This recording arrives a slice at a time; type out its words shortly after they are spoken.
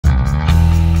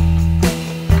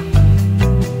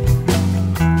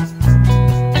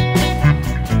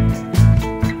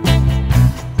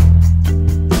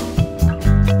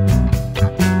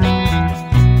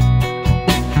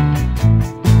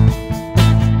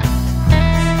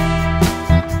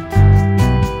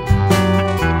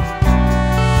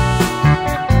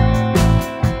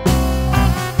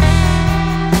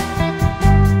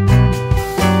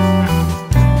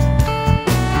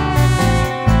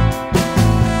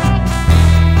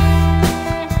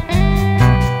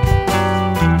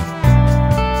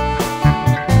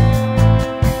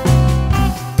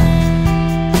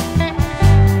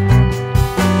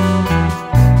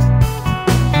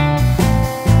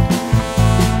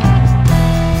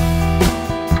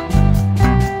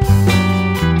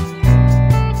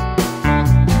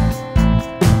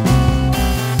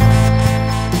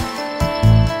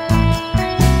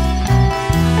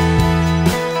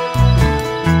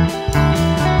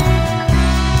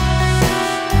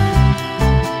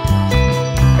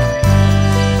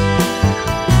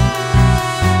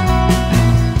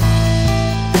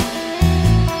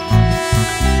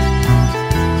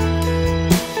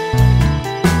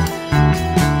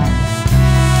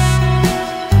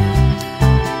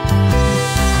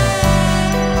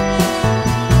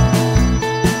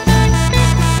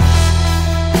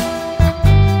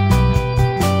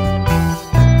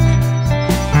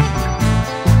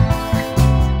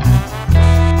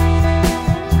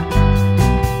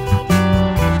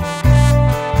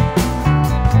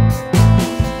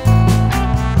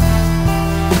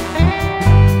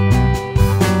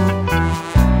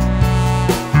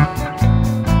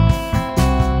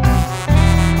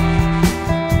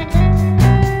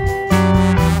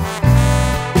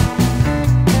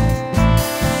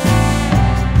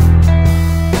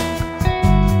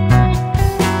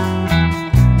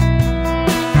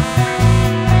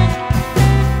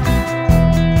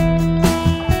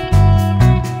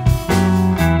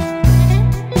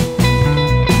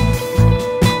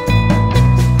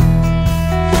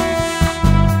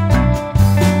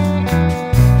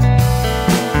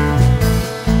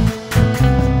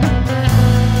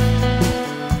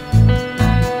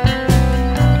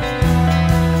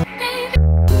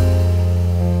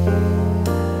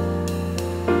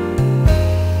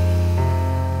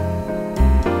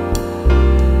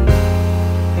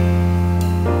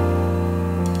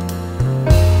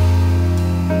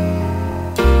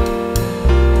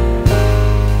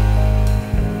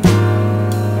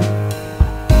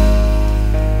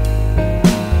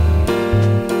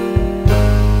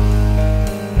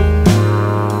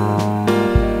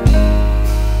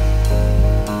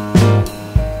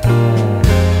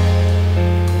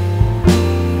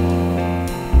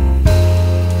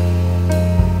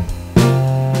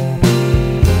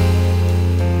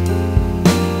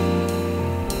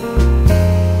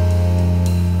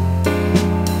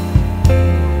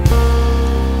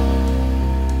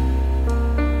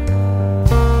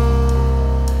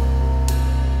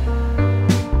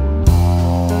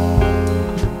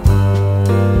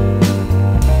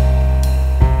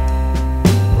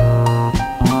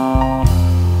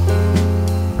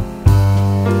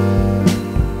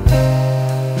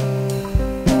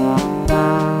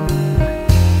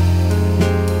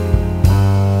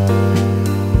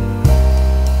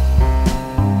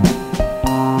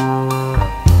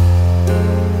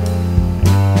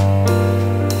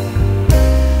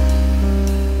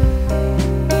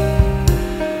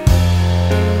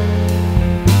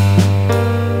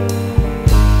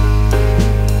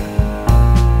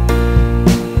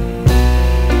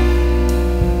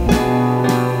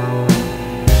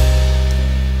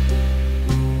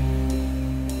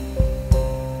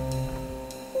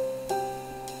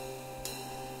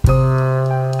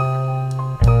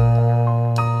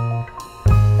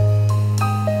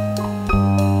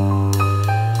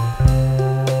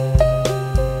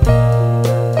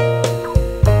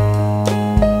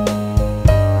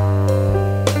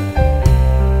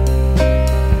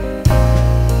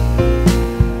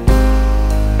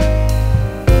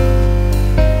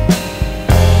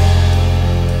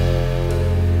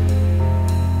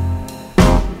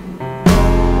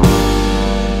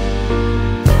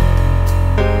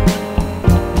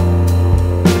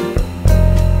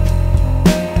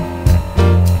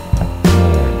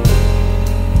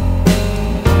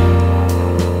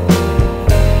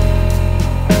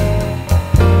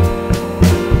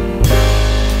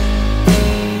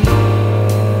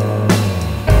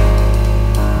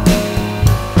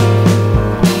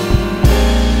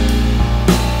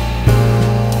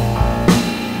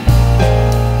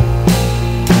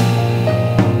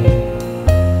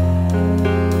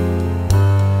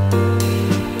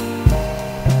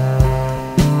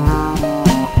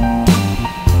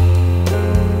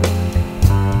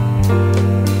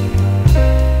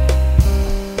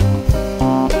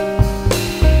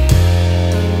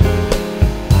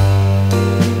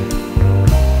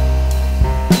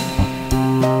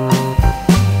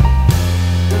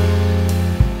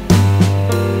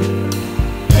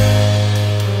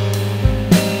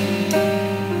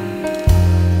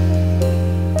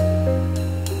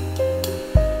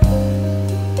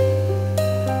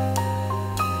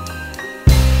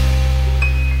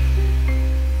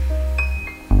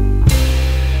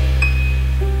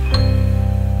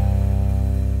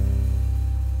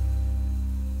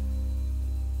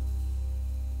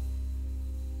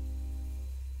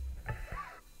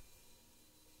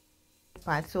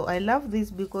part. So I love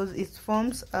this because it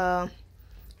forms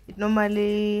it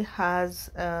normally has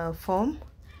foam,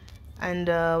 and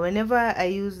whenever I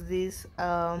use this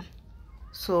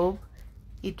soap,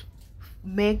 it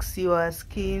makes your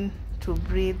skin to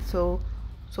breathe so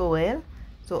well.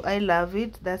 So I love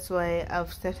it. That's why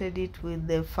I've started it with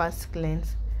the first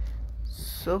cleanse.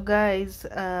 So guys,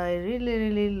 I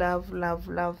really love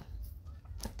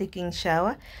taking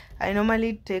shower. I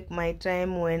normally take my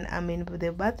time when I'm in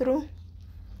the bathroom.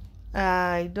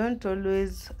 I don't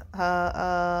always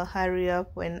hurry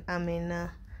up when I'm in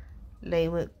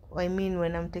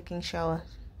when I'm taking shower.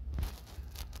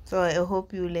 So I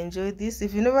hope you will enjoy this.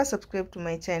 If you never subscribe to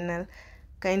my channel,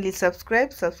 kindly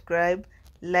subscribe,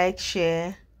 like,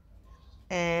 share,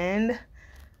 and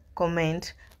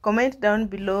comment down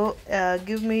below.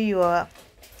 Give me your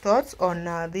thoughts on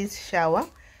this shower.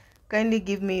 Kindly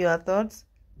give me your thoughts,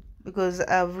 because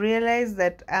I've realized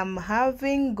that I'm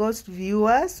having ghost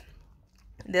viewers.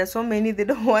 There are so many, they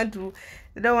don't want to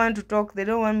talk, they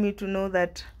don't want me to know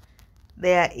that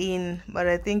they are in. But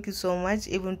I thank you so much,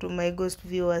 even to my ghost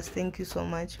viewers. Thank you so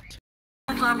much.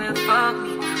 Come and fuck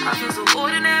me. I feel so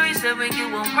ordinary, said when you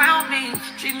around me.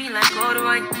 Treat me like all the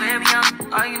right, wear me out.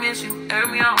 Arguments, you air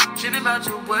me out. Tripping about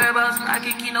your whereabouts. I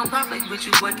can keep no conflict with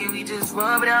you. What can we just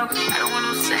rub it out? I don't want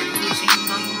no sex with you. You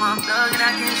know you my thug, and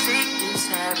I can't shake this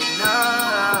habit.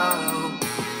 No,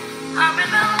 I've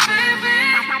been out,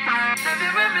 baby.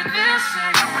 Baby,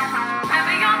 reminiscing.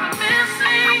 Baby, I'm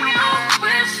missing you.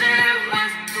 Wishing it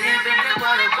was different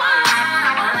what it was.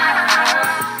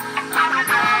 I've been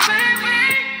out,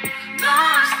 baby.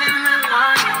 Lost in the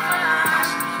wires.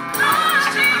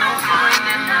 Lost in no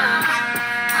finding us.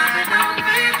 I've been out,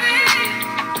 baby.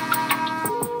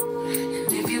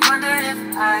 And if you wonder if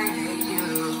I hate you,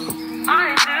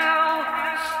 I do.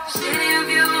 City of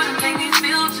you to make me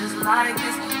feel just like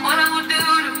this. What I would do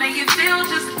to make you feel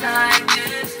just like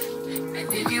this. And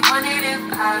if you wondered if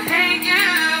I hate you,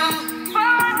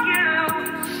 fuck you.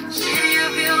 City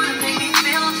of you to make me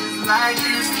feel just like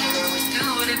this. What I would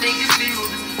do to make you feel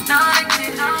just like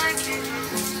this.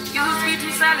 Used to be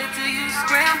too solid till you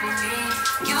scramble me.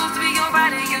 Used to be your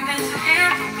body, you meant to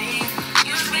handle me.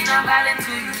 Used to be not violent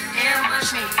till you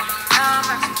ambush me. Now I'm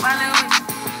at your violent with you.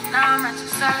 Now I'm at your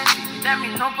solid treat. That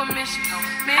means no permission, no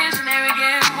missionary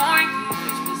getting boring.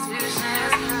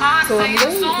 So I'm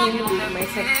going in with my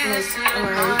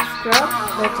scrub,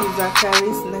 that is a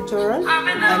Caris Natural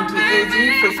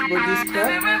Anti-Aging Face Body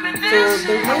Scrub. So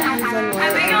the main reason why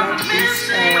I love this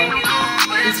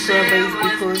scrub is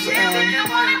because whenever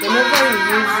you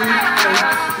use it,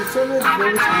 it's always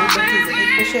very smooth. That is,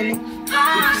 especially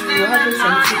if you have a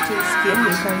sensitive skin,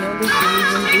 you can always be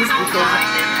using this,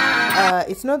 because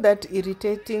it's not that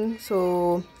irritating.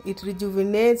 So it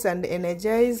rejuvenates and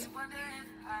energizes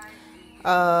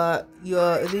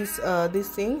this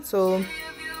thing. So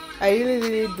I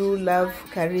really do love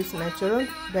Caris Natural.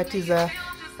 That is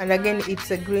and again, it's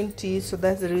a green tea, so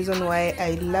that's the reason why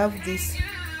I love this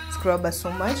scrubber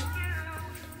so much.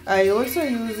 I also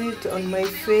use it on my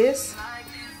face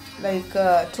like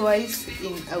twice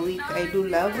in a week. I do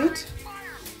love it.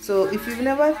 So if you've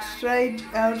never tried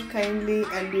out, kindly,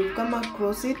 and you've come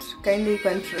across it, kindly you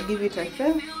can give it a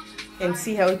try and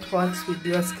see how it works with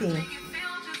your skin.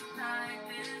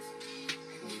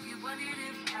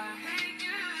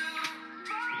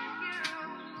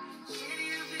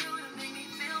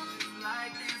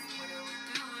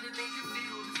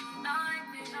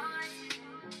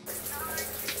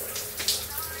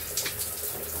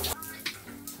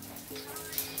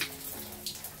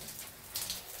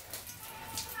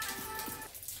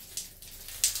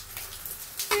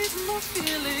 My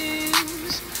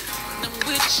feelings, when I'm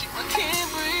with you, I can't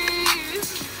breathe.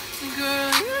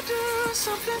 Girl, you do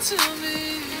something to me.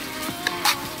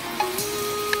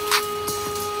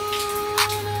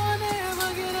 I'll never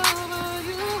get over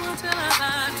you until I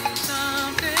find you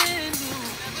something new.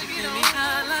 Get me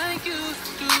high like you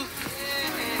do.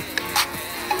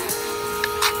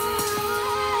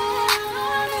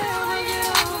 I'll never get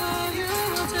over you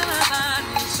until I find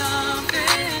you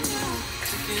something new.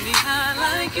 Get me high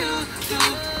like you do.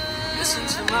 Listen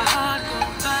to my heart go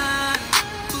bang.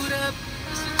 Boot up.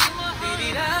 Listen to my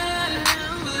heart.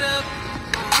 Boot up.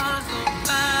 My heart go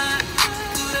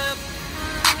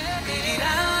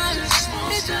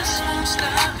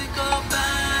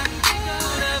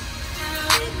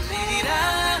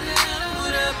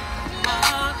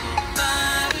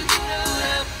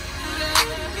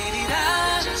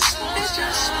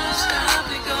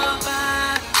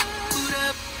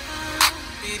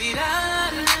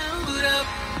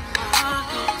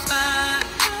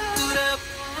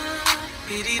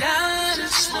It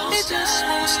just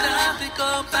won't stop, it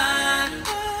go by.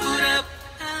 Boot up,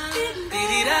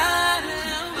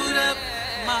 boot up,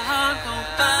 my heart won't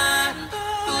buy.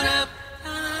 Boot up,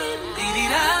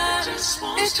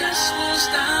 it just won't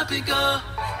stop, it go.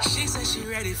 She said she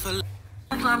ready for love.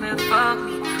 Come and fuck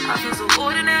me. I feel so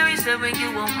ordinary, said when you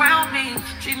around me.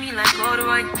 Treat me like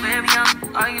corduroy, wear me out.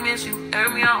 Arguments, you air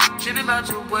me out. Tripping about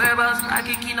your whereabouts. I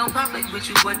can't keep no conflict with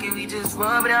you, boy, can we just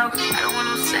rub it out? I don't want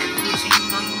no sex with you, you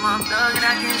know you my thug, and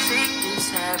I can't shake this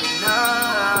habit,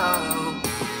 no.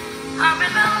 I've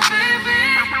been out, baby,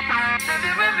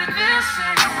 baby,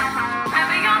 reminiscing.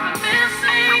 Baby, I'm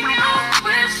missing, you know,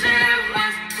 wish it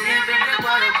was different than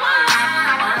what it was.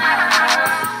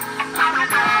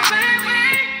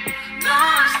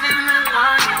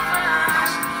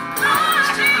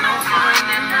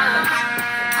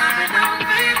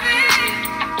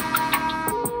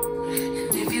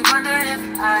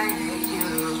 I hate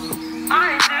you,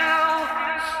 I do.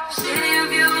 City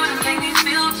of you to make me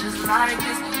feel just like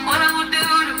this. What I would do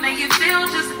to make you feel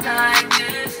just like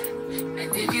this.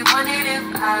 And if you wondered if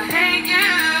I hate you,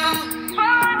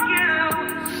 fuck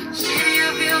you. City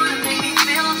of you to make me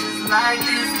feel just like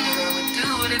this. What I would do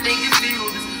to make you feel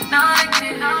just like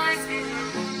this.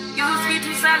 Used to be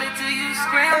too silent till you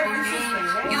scream with me.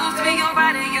 Used to be your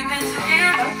body, you meant to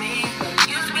end with me.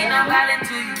 Used to be not violent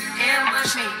till you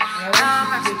ambush me. Now I'm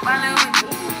not too violent with you.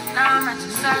 Now I'm not too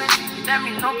silent. That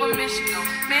means no permission, no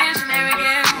missionary,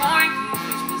 get boring.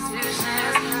 Switch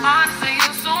positions. Hard to say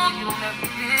your song, you don't ever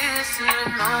listen,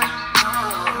 no.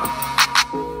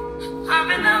 I've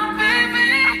been out,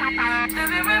 baby,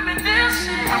 baby,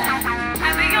 reminiscing.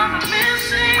 Baby, I'm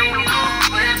missing. You don't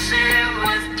wish it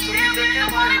was different than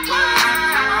what it was.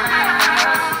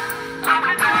 I've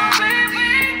been out,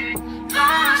 baby,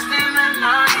 lost in the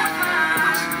night.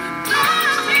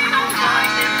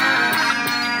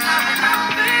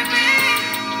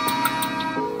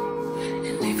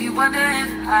 Wonder if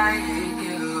I hate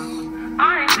you,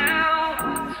 I do.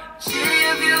 City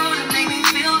of you to make me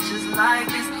feel just like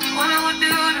this. What I would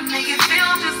do to make you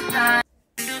feel just like.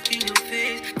 Look in your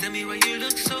face, tell me why you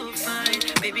look so fine.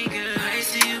 Baby girl, I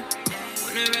see you.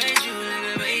 Wanna ride you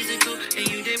like a bicycle, and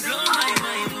you they blow my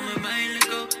mind from my mind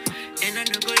ago. And I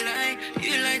don't go lie,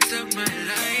 you light up my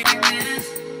life.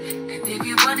 And if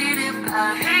you wondered if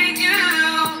I hate you,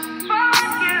 fuck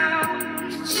you.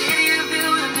 City of you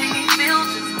to make me feel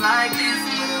just like this,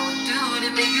 what I would do to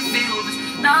make you feel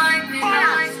just like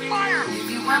this. If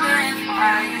you wonder if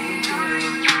I hate you,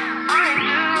 I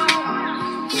do.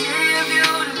 City of you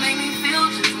to make me feel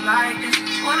just like this,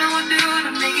 what I would do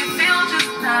to make you feel just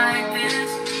like this.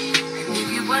 And if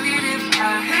you wondered if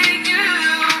I hate you,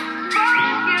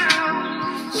 fuck you.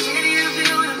 City of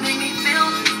you to make me feel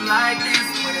just like this,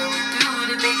 what I would do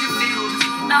to make you feel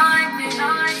just like this.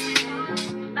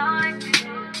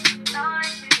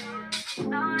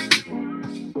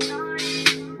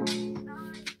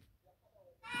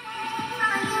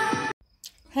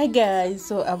 Hi guys,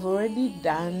 so I've already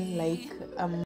done like